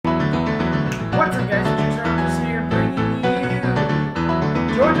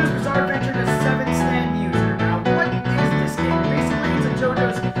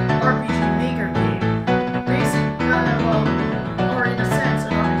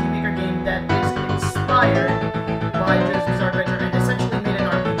modified JoJo's Bizarre Adventure and essentially made an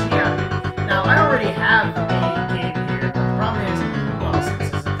RPG out of it. Now, I already have a game here, but the problem is, well,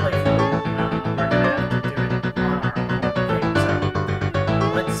 since it's a playthrough, we're gonna have to do it on our own thing. So,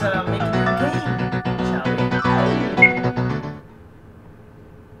 let's make a new game, shall we?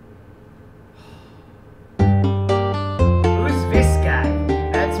 Who's this guy?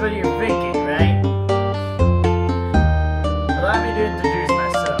 That's what you're thinking, right? Allow me to introduce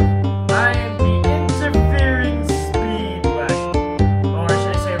myself. I am the interfering Speedwagon. Or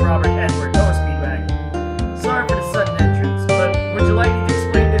should I say Robert Edward? Oh, Speedwagon. Sorry for the sudden entrance, but would you like me to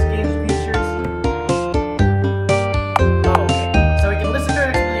explain this game's features? Oh, okay. So we can listen to an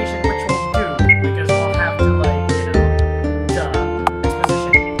explanation, which we'll do, because we'll have to, like, you know,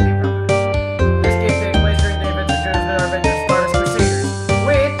 exposition. This game takes place during the events of JoJo's Bizarre Adventure Stardust Crusaders,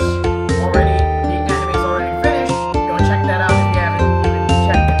 which, already, the anime's already finished. Go check that out if you haven't even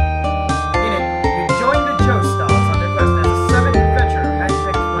checked it. In it, you join the JoStars on their quest as a seventh adventurer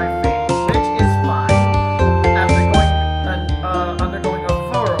handpicked by fate, which is fine. After undergoing a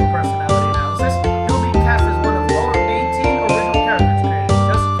thorough personality analysis, you'll be cast as one of all 18 original characters created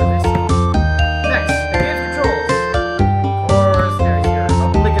just for this game. Next, the game's controls. Of course, there's your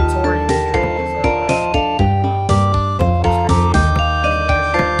obligatory controls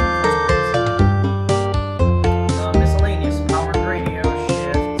of miscellaneous powered radio,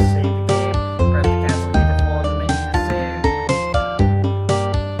 shift, save the game, press the cancel key to pull out the menu to save.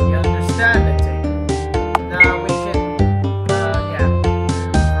 You understand it, Tate? Now we can, yeah,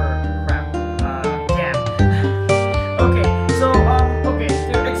 for crap, damn. Okay, so, okay,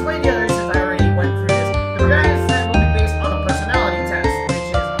 to explain the other since I already went through this, the guys said will be based on a personality test, which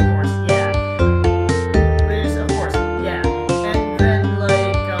is, of course, yeah. And then,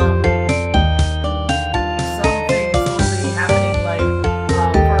 like, some things will be happening, like,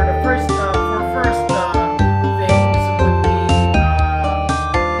 for the first, things would be,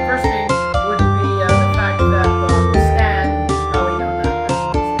 first thing would be, the fact that, Stan, oh, wait, no, not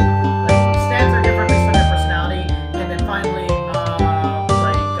like, Stans are different based on their personality, and then finally, what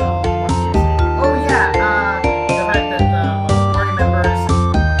is it? Oh, yeah, the fact that, party members,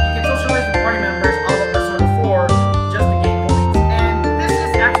 you can socialize with party members all of Persona 4 just to gain points, and this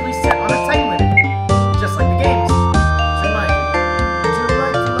is actually set on a time limit, just like the games. So remind you, would you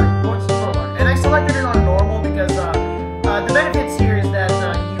like to like points to prologue? And I selected it on normal because, the benefits here is that,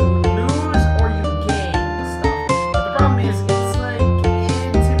 you lose or you gain stuff. But the problem is, it's like,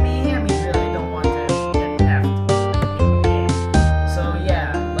 to me, I really don't want to get effed in the game. So yeah,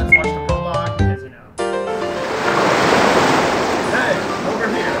 let's watch the prologue because, you know. Hey, over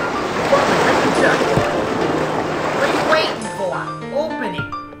here. What the heck is that? What are you waiting for? Open it.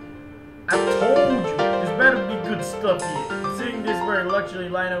 I told you, there's better be good stuff here. Seeing this very luxury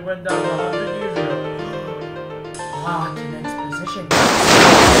lineup went down 100 years ago. Ah, to the next position.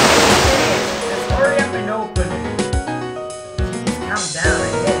 Just hurry up and open it. Jeez, calm down, I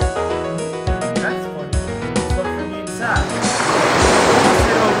get it. That's funny. Let's look from the inside. Once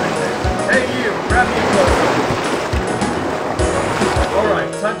it opens it. Hey you, grab me a close. Alright,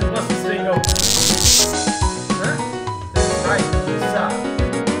 time to bust this thing open. Huh? That's right, inside.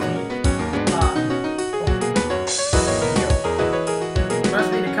 Must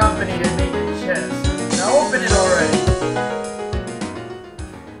be the company that made the chest. Now open it already.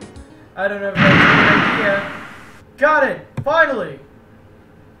 I don't know if that's a good idea. Got it! Finally!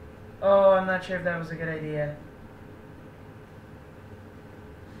 Oh, I'm not sure if that was a good idea.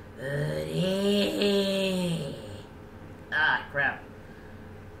 Ah, crap.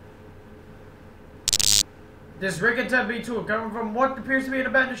 This Rickettab B2 coming from what appears to be an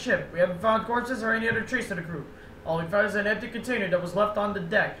abandoned ship. We haven't found corpses or any other trace of the crew. All we found is an empty container that was left on the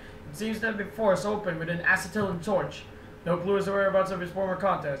deck. It seems to have been forced open with an acetylene torch. No clue as to whereabouts of his former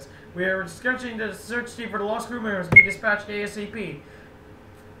contacts. We are sketching the search team for the lost crew members to be dispatched ASAP.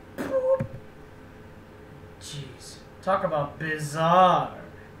 Jeez. Talk about bizarre.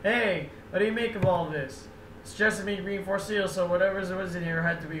 Hey, what do you make of all this? It's just me reinforced seal, so whatever was in here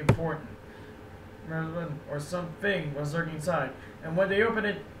had to be important. Or something was lurking inside. And when they opened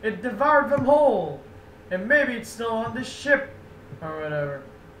it, it devoured them whole. And maybe it's still on the ship. Or whatever.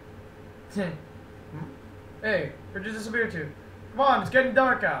 Hey, where'd you disappear to? Come on, it's getting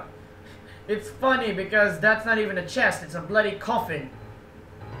dark out. It's funny because that's not even a chest, it's a bloody coffin.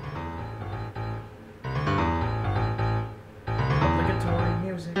 Obligatory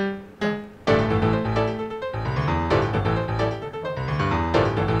music.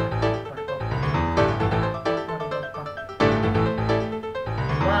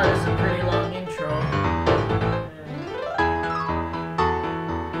 Wow, this is a pretty long intro.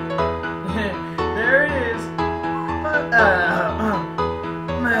 There it is.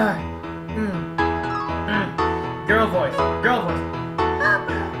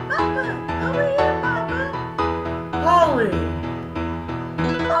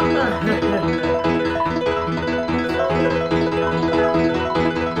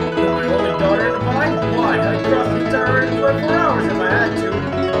 My only daughter in the mine? Why? I'd cross the entire earth in 24 hours if I had to.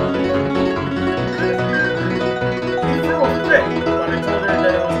 He threw a fit, but I told her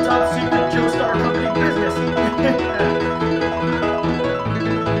that it was top secret Joestar company business.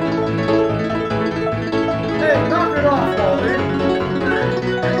 Hey, knock it off, Walden.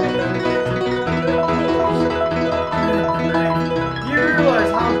 You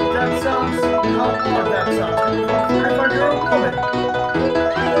realize how that sounds, how odd that sounds coming from a 45-year-old woman.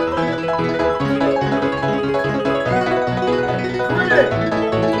 Quit it!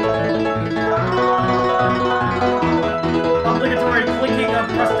 Obligatory clicking of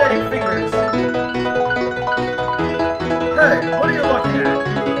prosthetic fingers. Hey, what are you looking at?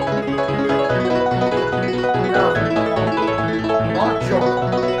 Nothing. Not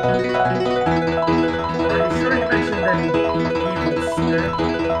joking. Are you sure you mentioned that evil spirit?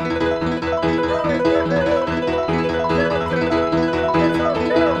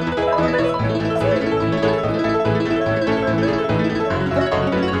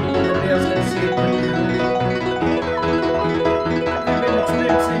 Nobody else can see it but you. Have you been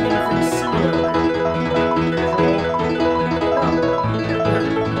experiencing anything similar?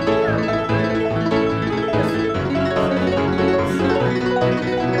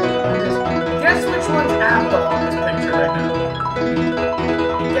 Guess which one's Abdul on this picture right now?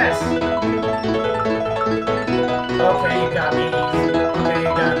 Guess. Okay, you got me. Okay, you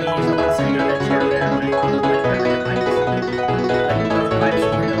got me. Someone sitting on that chair there, like pipes. Like those pipes you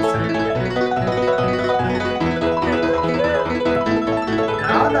hear those sounds.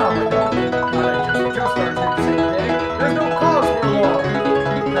 No, my dog. Just started the same day. There's no cause for alarm.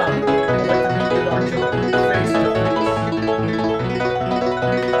 No, I'd like to meet your doctor face to face.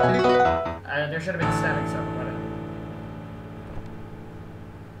 There should have been static stuff about it.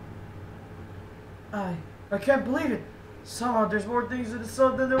 I can't believe it. Somehow there's more things in the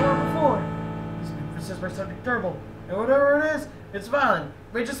sun than there were before. He's been possessed by something terrible. And whatever it is, it's violent.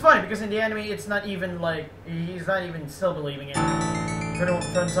 Which is funny because in the anime it's not even like, he's not even still believing it. If anyone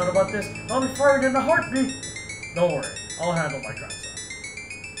finds out about this, I'll be fired in a heartbeat. Don't worry, I'll handle my grandson.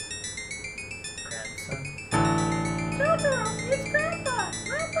 Grandson? JoJo, it's Grandpa.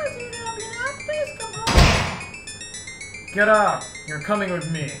 Grandpa's here to help you now. Please come home. Get out. You're coming with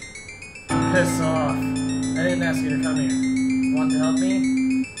me. Piss off. I didn't ask you to come here. Want to help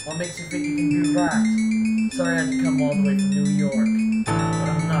me? What makes you think you can do that? Sorry I had to come all the way from New York. But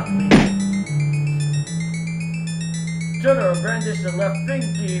I'm not leaving. JoJo brandished the left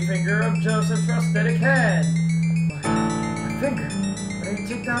pinky finger of Joseph's prosthetic hand. My finger? Why don't you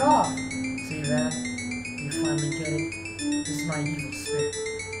take that off? See that? You finally get it? This is my evil spirit.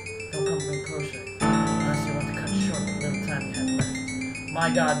 Don't come any closer. Unless you want to cut short the little time you have left. My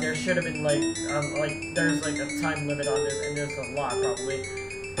god, there should have been like there's like a time limit on this, and there's a lot probably.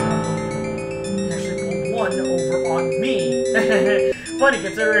 He actually pulled one over on me. Funny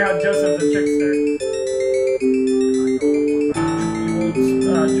considering how Joseph's a trickster.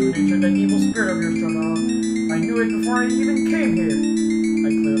 True nature, that evil spirit of yours, Jonah. I knew it before I even came here. I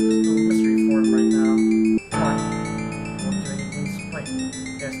clear up this little mystery for him right now. Fine. Won't do anything to spite.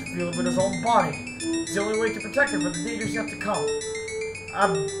 He has to feel it with his own body. It's the only way to protect him from the dangers yet to come.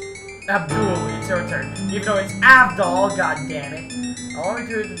 Abdul, it's your turn. Even though it's Abdul, goddammit. All we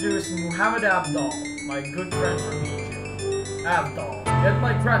could do is Muhammad Abdul, my good friend from Egypt. Abdul, get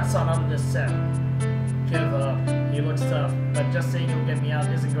my grandson on this set. Give up. He looks tough, but just saying he'll get me out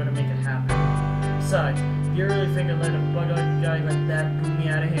isn't going to make it happen. Besides, do you really think I'd let a bug-eyed guy like that boot me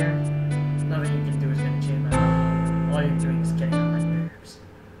out of here? Nothing you can do is going to change my mind. All you're doing is getting on my nerves.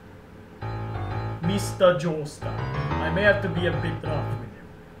 Mr. Joestar, I may have to be a bit rough with him.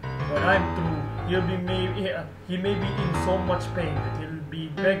 When I'm through, he may be in so much pain that he'll be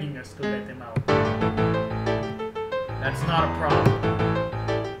begging us to let him out. That's not a problem.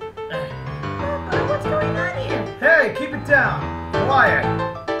 What's going on here? Hey, keep it down. Quiet.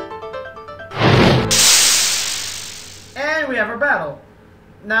 And we have our battle.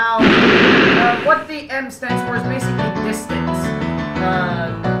 Now, what the M stands for is basically distance.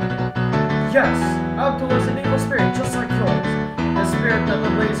 Yes, Abdul is an evil spirit just like yours. The spirit that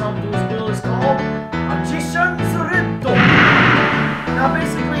obeys Abdul's will is called Ajishan Surito. Now,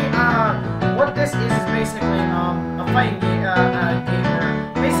 basically, what this is basically a fighting game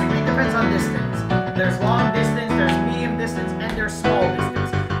where basically depends on distance. There's long distance, there's medium distance, and there's small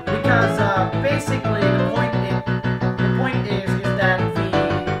distance. Because basically the point is that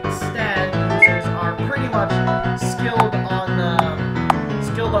the stand users are pretty much skilled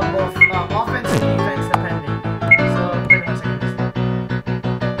on both offense and defense, depending. So pretty much like this.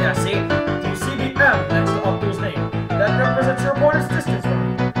 Yes,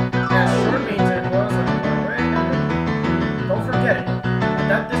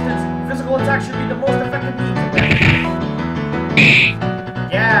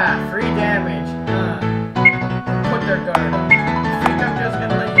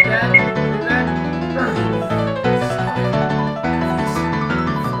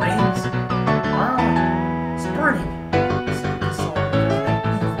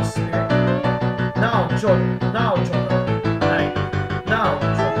 Now, Jotaro. Right. Now,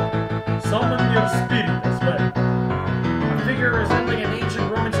 Jotaro. Summon your spirit as well. A figure resembling an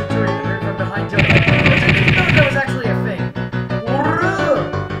ancient Roman centurion appeared from behind Jotaro. Which I didn't know that was actually a thing.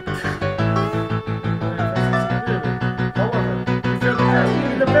 However, you failed to grasp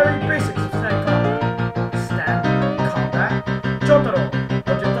even the very basics of stand combat. Stand combat? Jotaro,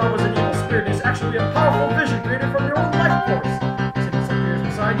 what you thought was an evil spirit is actually a powerful vision created from your own life force. Since it appears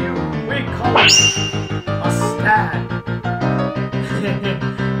beside you, we call it a stand.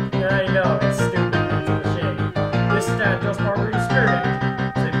 I know, it's stupid, it's a shame. This stand does part of your spirit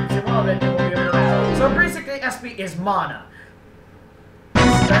energy. So if you use it well, then you will be able to last. So basically, SP is mana.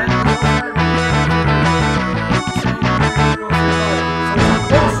 Stand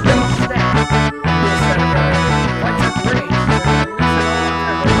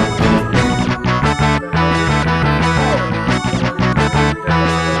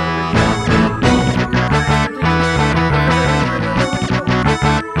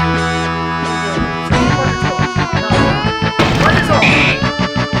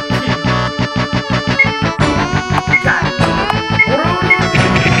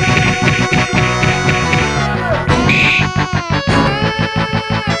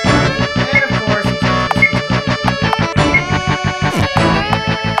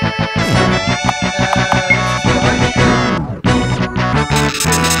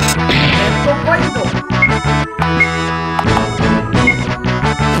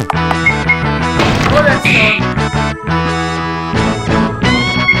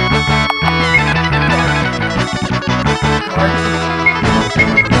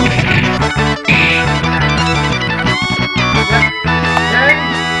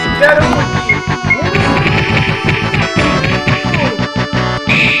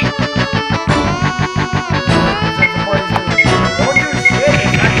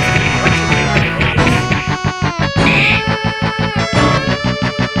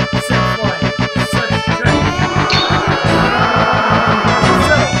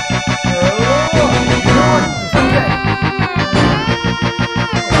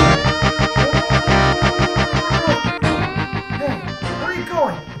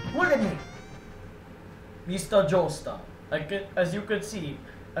Mr. Joestar. As you can see,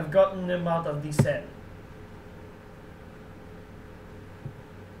 I've gotten him out of the cell.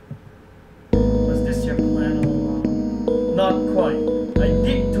 Was this your plan all along? Not quite. I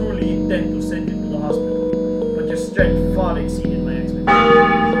did truly intend to send you to the hospital, but your strength far exceeded my expectations.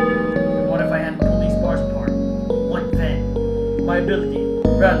 And what if I hadn't pulled these bars apart? What then? My ability,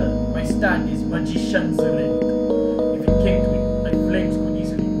 rather, my stand is magician's elite. If it came to it, my flames could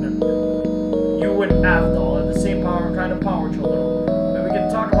easily melt them. You and Avdol have the same kind of power, children. And we can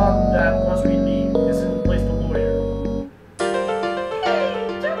talk about that once we leave. This isn't the place to lawyer.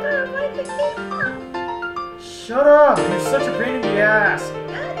 Hey, Joker, why the game? Shut up! You're such a pain in the ass!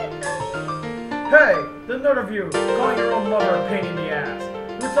 Hey! The nerd of you! Calling your own mother a pain in the ass!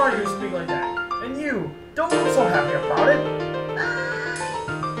 Who thought you would speak like that? And you! Don't look so happy about it!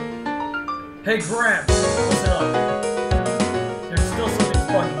 Hey Gramps! Listen up. There's still something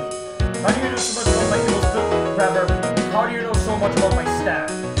funny. How do you know so much about my heels? Rather, how do you know so much about my stat?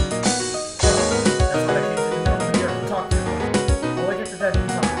 That's what I came to do over here to talk to you about. I'll get to that in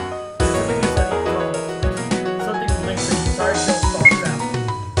time. There's something you said in the something linked to the entire Joestar family.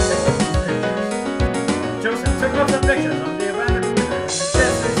 Take a look at these pictures. Joseph, took off some pictures of the abandoned computer and the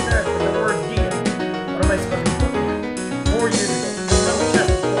chest is there with the word Dia. What am I supposed to be looking at? 4 years ago, the metal chest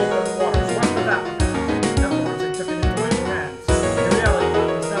was full of waters west of Africa. Afterwards, I took it into my own hands. In reality,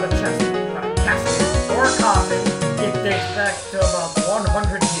 it's not a chest, but a casket or a coffin. It dates back to about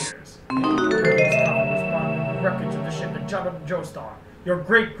 100 years. This coffin was found in the wreckage of the ship that Joestar, your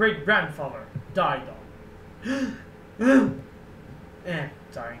great-great-grandfather, died on.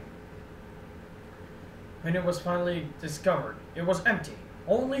 Sorry. When it was finally discovered, it was empty.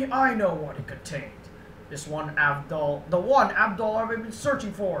 Only I know what it contained. The one Avdol I've been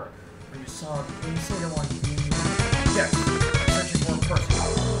searching for. When you say the one, yes, I'm searching for a person.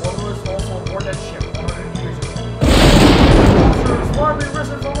 One was also aboard that ship 100 years ago. The monster is finally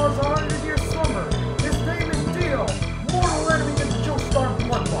risen from us 100 years slumber. His name is Dio, mortal enemy of the Joestar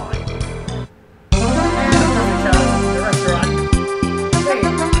bloodline. And the restaurant.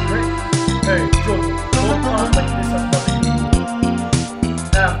 Hey, Jojo, don't talk like this on nothing.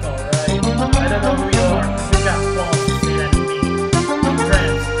 That's alright. I don't know who you are. You got balls to say that to me.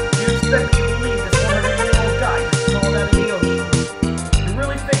 Friends, do you expect me to believe this 100-year-old guy is all that in the ocean? You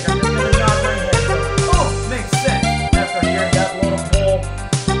really think I'm just gonna nod my head? Oh, makes sense. After hearing that load of bull.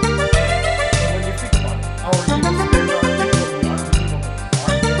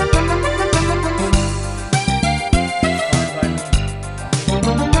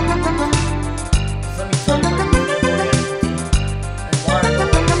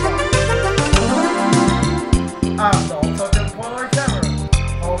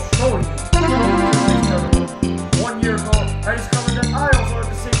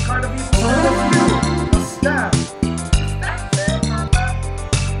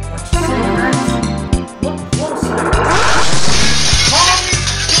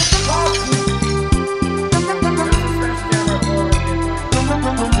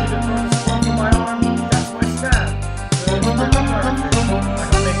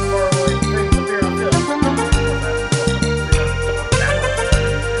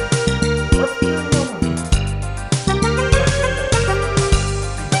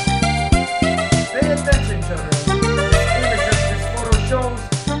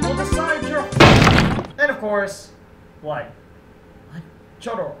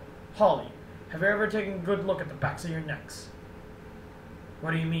 Polly, have you ever taken a good look at the backs of your necks?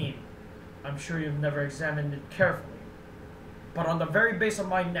 What do you mean? I'm sure you've never examined it carefully. But on the very base of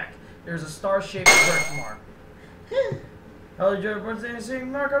my neck, there's a star-shaped birthmark. How did you ever see the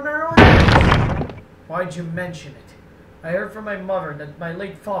same mark on their own? Why'd you mention it? I heard from my mother that my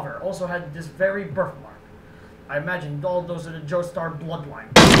late father also had this very birthmark. I imagined all those are the Joestar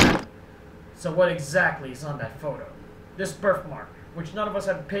bloodline. So what exactly is on that photo? This birthmark, which none of us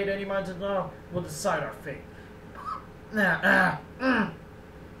have paid any mind to know, will decide our fate.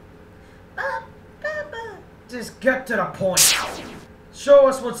 Just get to the point. Show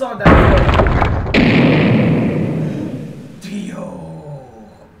us what's on that photo. Dio.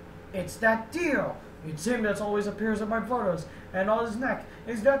 It's that Dio. It's him that always appears in my photos. And on his neck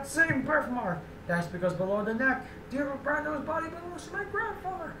is that same birthmark. That's because below the neck, Dio Brando's body belongs to my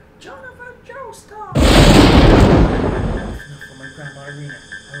grandfather, Jonathan Joestar. If not for my grandma Irina,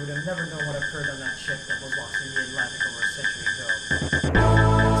 I would have never known what occurred on that ship that was lost in the Atlantic over a century ago.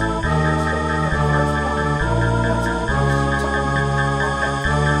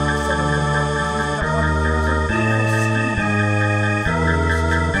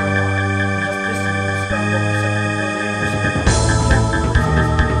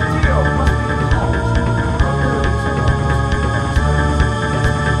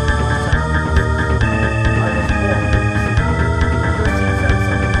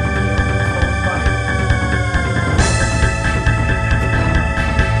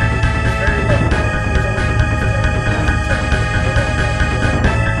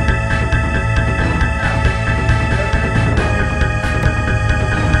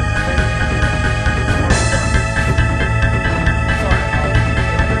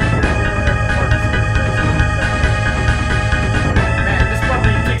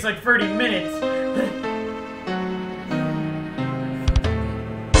 Like 30 minutes. Oh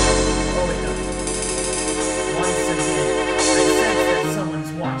wait, no. Once again, I sense that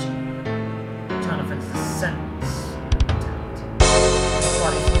someone's watching. Jonathan's descendants.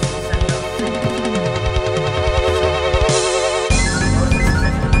 What is he sending up?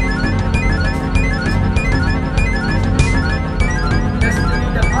 Destiny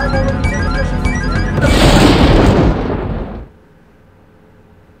that I've already taken possession of.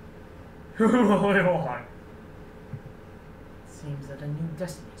 Hold on. Seems that a new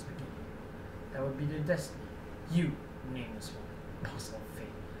destiny is beginning. That would be the destiny. You, nameless one, possible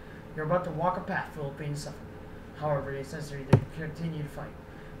fate. You're about to walk a path full of pain and suffering. However, it is necessary to continue to fight.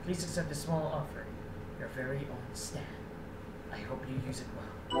 Please accept this small offering. Your very own stand. I hope you use it well.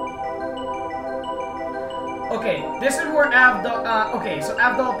 Okay, this is where Avdol, so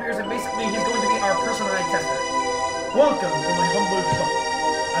Avdol appears and basically he's going to be our personalized tester. Welcome to my humble shop.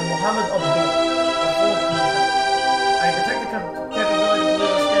 I'm Muhammad Abdul, a full teacher. I detect the capability to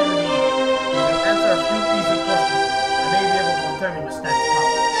live a stand with you. If you answer a few easy questions, I may be able to determine your stand's power.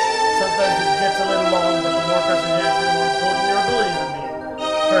 Sometimes it gets a little long, but the more questions you answer, the more important your abilities will be.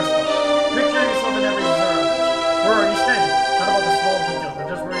 First off, picture yourself in every surrounding. Where are you standing? Not about the small details, but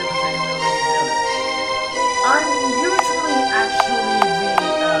just where you're pertaining to the together. I'm usually actually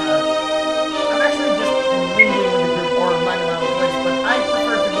I'm actually just mingling with the group or minding my own place, but I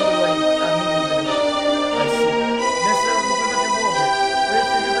prefer to be like mingling with the group. I see. This is a bit of a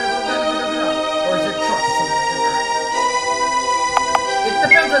or is it trust something different? It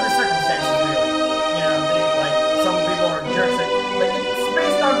depends on the circumstances, really. You know, like some people are jerks. Like it's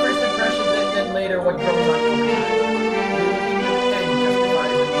based on first impression, then later what grows on over time. And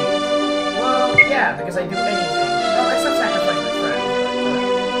justifies the means. Well, yeah, because I do anything. Well, except sacrifice my friends.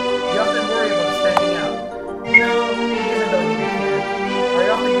 You often worry about standing out. No, because I don't even care. Are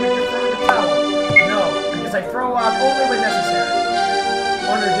you often quick to throw in the towel? No, because I throw out only when necessary.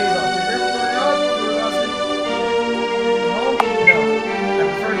 On your days off, do you ever throw out curiosity? No? No. I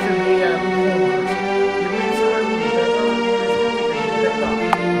prefer to be homeowners. You believe someone who is picked up?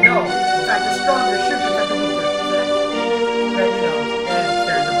 No. In fact, the stronger should protect the weaker. Then, you know, and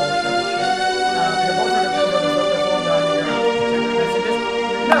there's a whole show of shit. You're both on the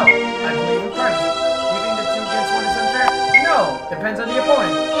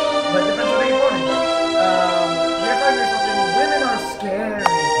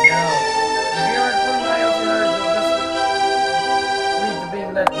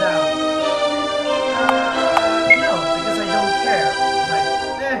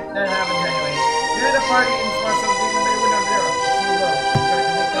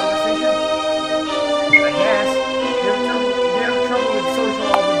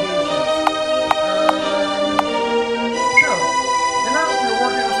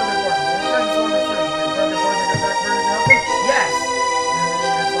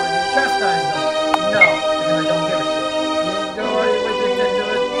chastise them? No, because I don't give a shit. You go all your way to attend to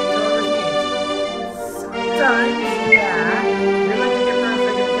whoever's needs. Sometimes, yeah, you like to get rid of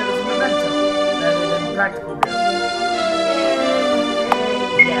things because it's memento, rather than practical risk.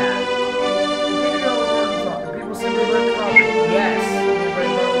 Yeah. Video runs on. People simply let the copy. Yes. Anybody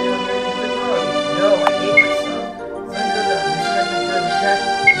know the individuality? No, I hate myself. Send to them. Respecting for the check?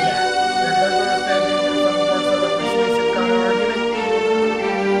 Yeah. Their husband or family do some more sort of persuasive counter argument?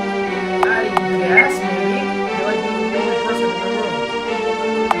 I guess, maybe. You like being the only person in the room.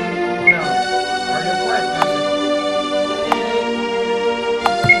 No. Are you a quiet person?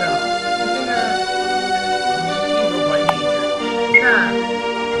 No. You think evil by nature? Nah.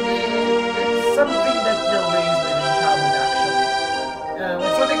 It's something that you're raised with in childhood, actually.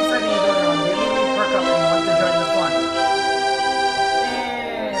 When something exciting is going on, you immediately perk up and you want to join the fun.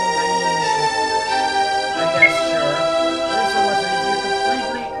 And, I guess, sure. There's so much that you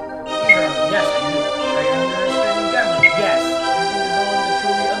completely... Yes, I do. Are you understanding gambling? Yes. You think there's no one that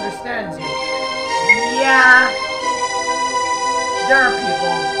truly understands you? Yeah. There are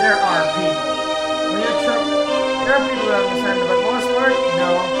people. There are people. When you're there are people who understand, but most part, no.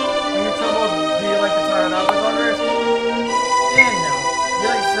 When you're troubled, do you like to try it out with others? And no. You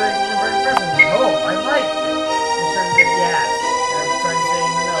like to say you're very present? No, I like it. In terms of yes. Every time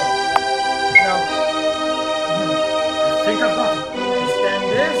saying no. No. I think I've got it. The stand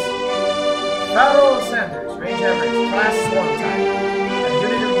is Pharaoh Sanders, range average, class 1 type. A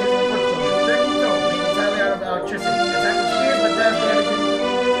unit of resistant foot soldier, 30 tone, made entirely out of electricity. Attack with spears, but does damage in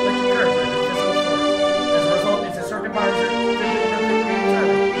electric current with physical force. As a result, it's a circuit power entirely.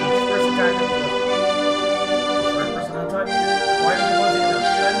 Its first attack is blow. Third person on type. Why did you want to know?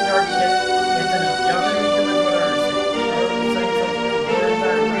 Should I guard get to know? You have to need to know what I understand.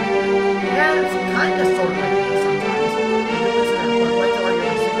 Yeah, it's kind of sort of like me sometimes. The listener would like to argue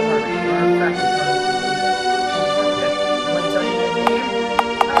with the sake of argument. In fact, it's okay. You want to tell you your name?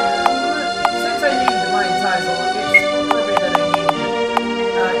 Since I named my title, it's appropriate that I named it.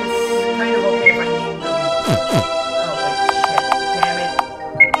 It's kind of okay if I named them. Oh, wait, shit. Damn it.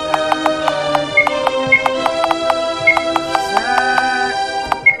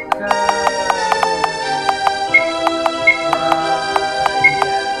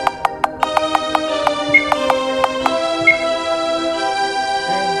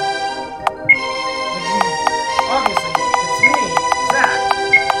 Obviously, it's me, Zach.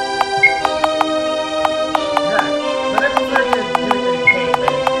 Zach, but I prefer to do it in a cave,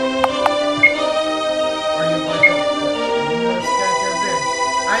 Are you going to scratch your beard?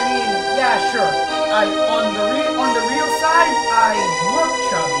 I mean, yeah, sure. On the real side, I look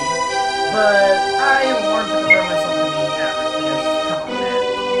chubby, but I want to prefer myself to be average, because, come on, man.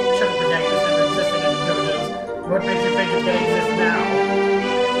 Shouldn't pretend this never existed in the JoJo's. What makes you think it's gonna exist now?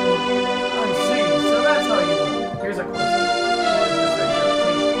 I see, so that's how you look. Here's a close-up. What is this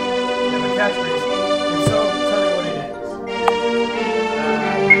reputation? You have a catchphrase. If so, tell me what it is. My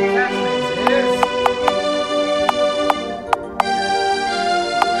catchphrase is...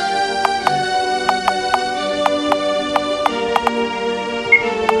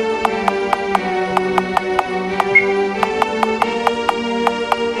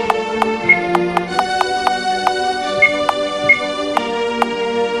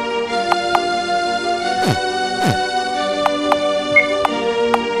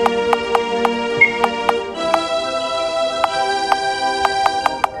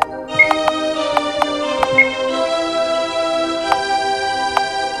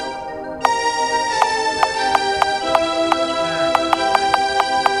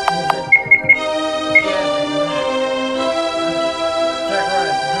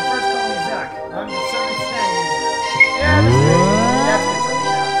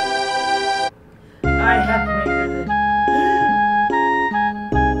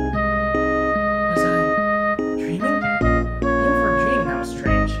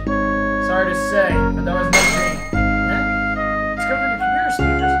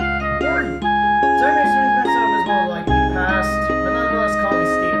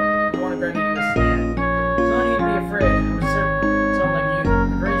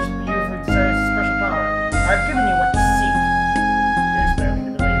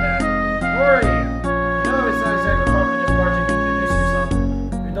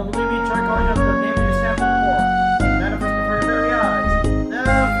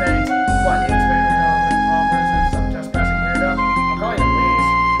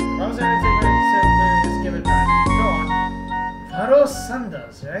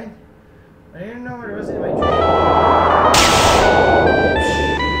 right? I didn't know what it was in my dream. Let's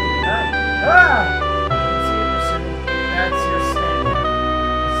see if that's your stand.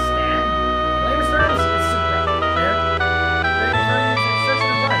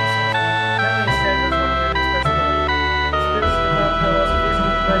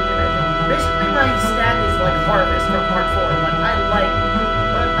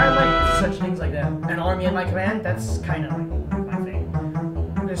 at my command? That's kind of my thing.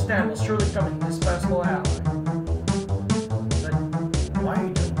 This stand will surely come in indispensable ally. But why are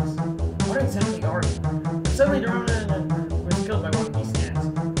you doing this? What exactly are you? Suddenly, Dorona was killed by one of these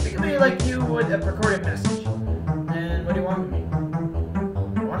stands. Think of me like you would a recorded message. And what do you want with me?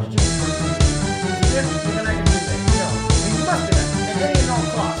 Why don't you just work with me? Even I can do things. No, we must do that. And any and all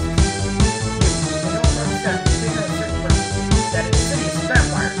costs. You don't understand. Think of a certain person. That insidious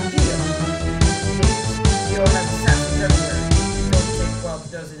vampire, Dio. Dio has assassins everywhere. Don't take well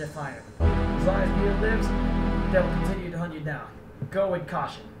does it define him. As long as Dio lives, they'll continue to hunt you down. Go with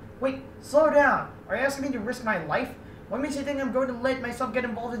caution. Wait, slow down. Are you asking me to risk my life? What makes you think I'm going to let myself get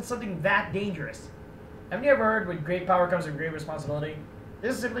involved in something that dangerous? Haven't you ever heard with great power comes with great responsibility?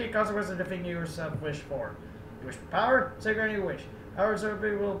 This is simply a consequence of the thing you yourself wish for. You wish for power? Say any wish. Power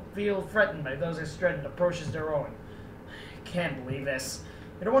certainly will feel threatened by those who threaten approaches their own. I can't believe this.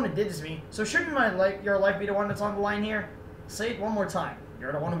 You're the one who did this to me, so shouldn't your life be the one that's on the line here? Say it one more time.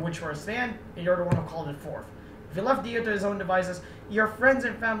 You're the one who wished for a stand, and you're the one who called it forth. If you left Dio to his own devices, your friends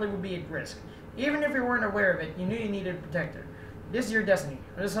and family would be at risk. Even if you weren't aware of it, you knew you needed a protector. This is your destiny.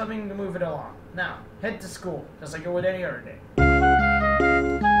 I'm just helping to move it along. Now, head to school, just like you would any other day.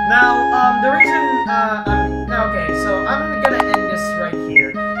 Now, the reason, okay, so I'm gonna end this right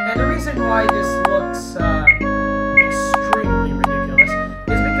here. And the reason why this looks, extremely ridiculous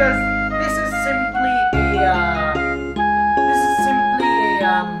is because this is simply a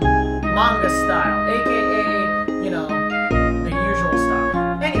manga style.